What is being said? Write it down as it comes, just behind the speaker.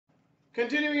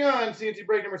Continuing on, CNC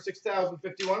break number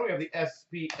 6051, we have the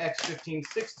SPX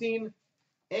 1516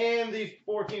 and the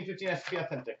 1415 SP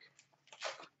Authentic.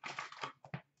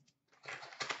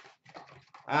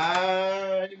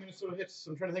 Any Minnesota hits?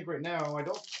 I'm trying to think right now. I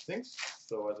don't think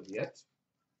so as of yet.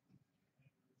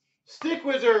 Stick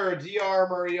Wizards,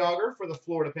 Murray Yager for the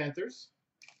Florida Panthers.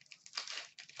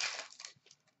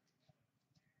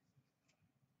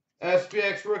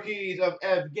 SPX rookies of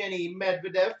Evgeny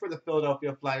Medvedev for the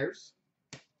Philadelphia Flyers.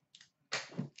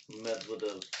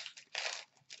 Medvedev.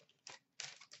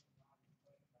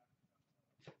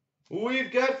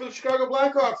 We've got for the Chicago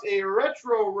Blackhawks a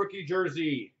retro rookie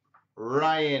jersey,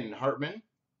 Ryan Hartman.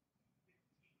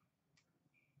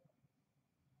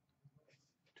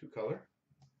 Two color.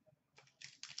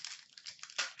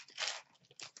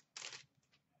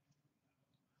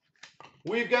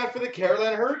 We've got for the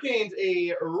Carolina Hurricanes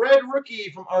a red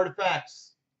rookie from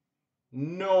Artifacts,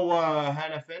 Noah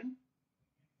Hanifin.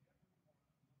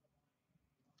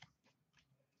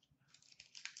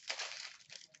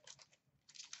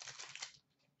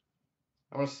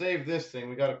 I'm going to save this thing.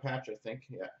 We got a patch, I think.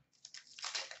 Yeah.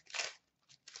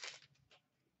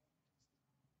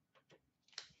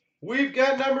 We've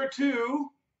got number 2,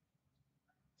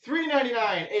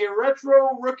 $3.99, a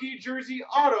retro rookie jersey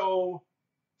auto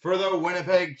for the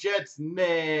Winnipeg Jets,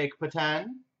 Nick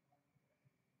Patan.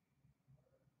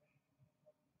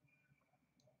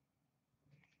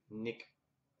 Nick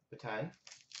Patan.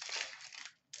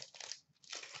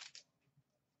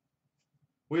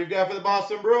 We've got for the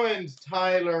Boston Bruins,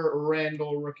 Tyler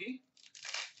Randall rookie.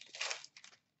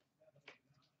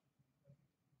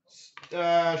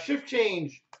 Shift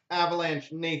change,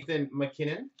 Avalanche, Nathan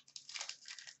McKinnon.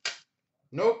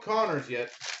 No Connors yet.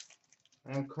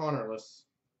 I'm Connorless.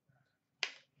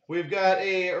 We've got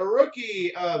a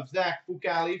rookie of Zach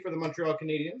Fucale for the Montreal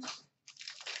Canadiens.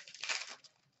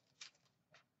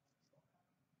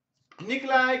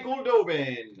 Nikolai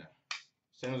Goldobin,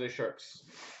 San Jose Sharks.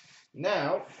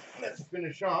 Now, let's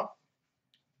finish off.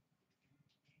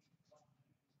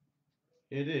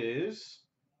 It is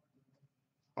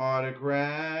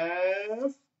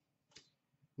autograph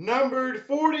numbered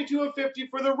 42 of 50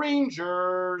 for the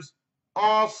Rangers,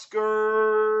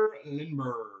 Oscar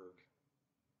Lindbergh.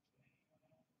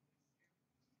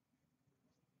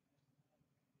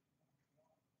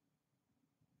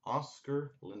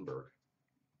 Oscar Lindbergh.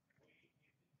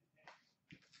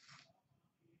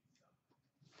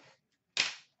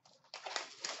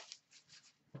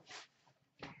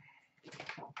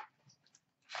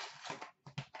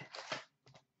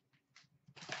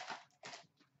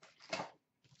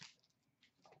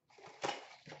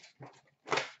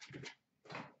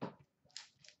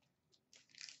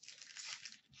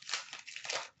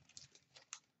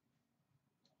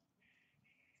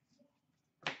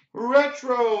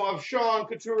 Retro of Sean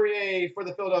Couturier for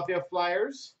the Philadelphia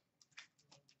Flyers.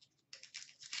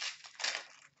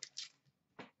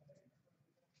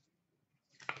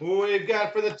 We've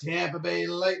got for the Tampa Bay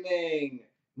Lightning,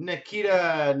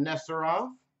 Nikita Nesterov,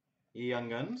 Young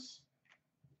Guns.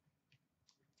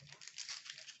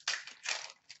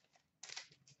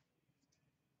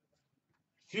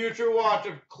 Future Watch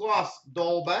of Klaus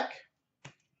Dolbeck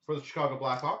for the Chicago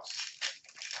Blackhawks.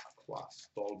 Klaus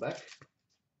Dolbeck.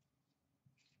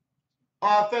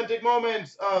 Authentic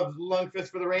Moments of Lundqvist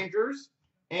for the Rangers.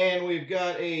 And we've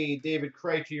got a David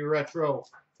Krejci retro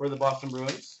for the Boston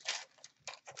Bruins.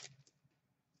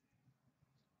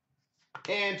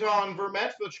 Anton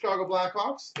Vermette for the Chicago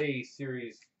Blackhawks, a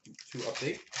Series 2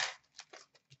 update.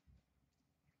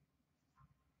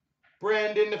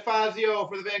 Brandon DeFazio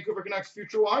for the Vancouver Canucks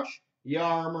Future Watch.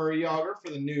 Jaromir Jagr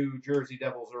for the New Jersey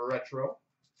Devils retro.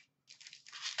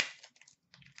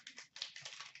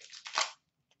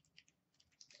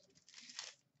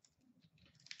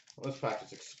 Well, this pack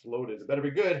just exploded. It better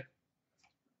be good.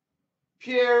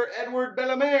 Pierre-Edouard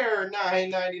Bellemare,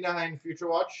 $9.99 Future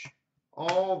Watch.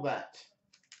 All that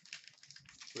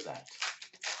for that.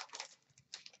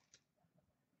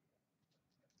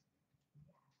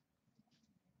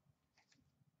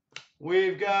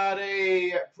 We've got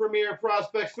a Premier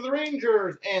Prospects for the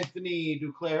Rangers, Anthony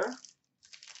Duclair.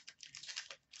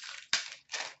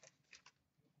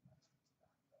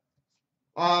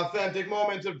 Authentic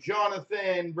Moments of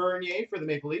Jonathan Bernier for the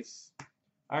Maple Leafs.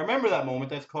 I remember that moment.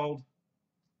 That's called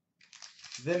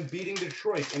them beating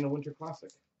Detroit in the Winter Classic.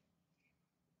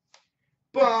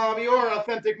 Bobby Orr,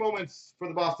 Authentic Moments for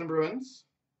the Boston Bruins.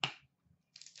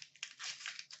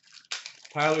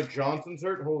 Tyler Johnson's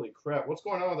hurt. Holy crap. What's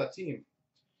going on with that team?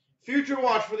 Future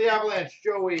Watch for the Avalanche,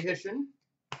 Joey Hishin.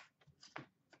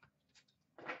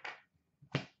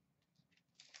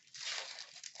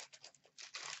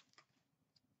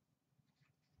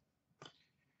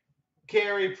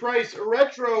 Carey Price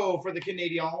Retro for the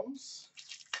Canadiens.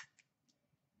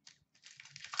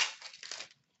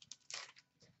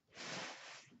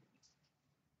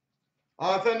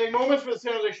 Authentic moments for the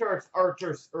San Jose Sharks,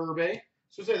 Arthur Urbe.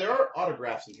 So say there are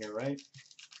autographs in here, right?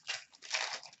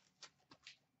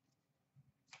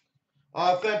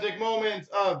 Authentic moments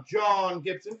of John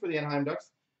Gibson for the Anaheim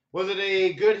Ducks. Was it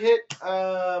a good hit,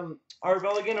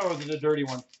 Arveligan, or was it a dirty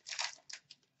one?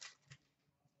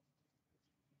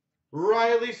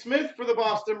 Riley Smith for the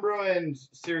Boston Bruins,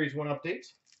 Series 1 update.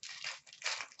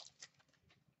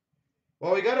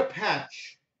 Well, we got a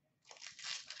patch,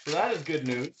 so that is good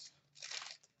news.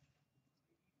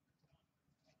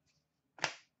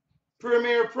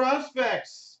 Premier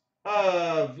Prospects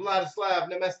of Vladislav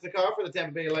Nemestikov for the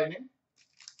Tampa Bay Lightning.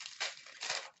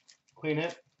 Clean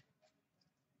hit.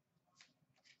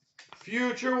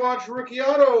 Future Watch Rookie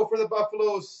Auto for the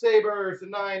Buffalo Sabres to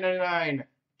 $9.99.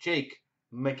 Jake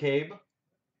McCabe.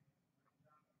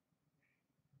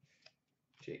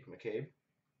 Jake McCabe.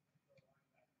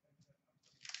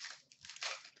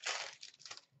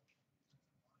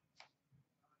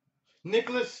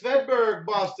 Nicholas Svedberg,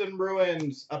 Boston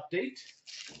Bruins update.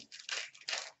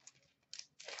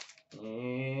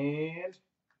 And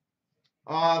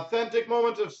authentic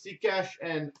moments of Seacash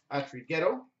and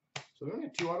Atrighetto. So we only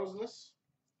have 2 autos in this?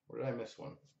 Or did I miss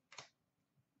one?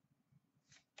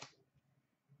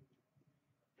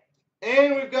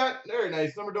 And we've got, very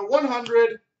nice, number to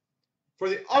 100 for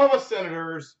the Ottawa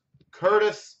Senators,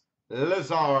 Curtis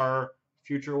Lazar,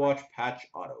 Future Watch Patch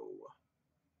Auto.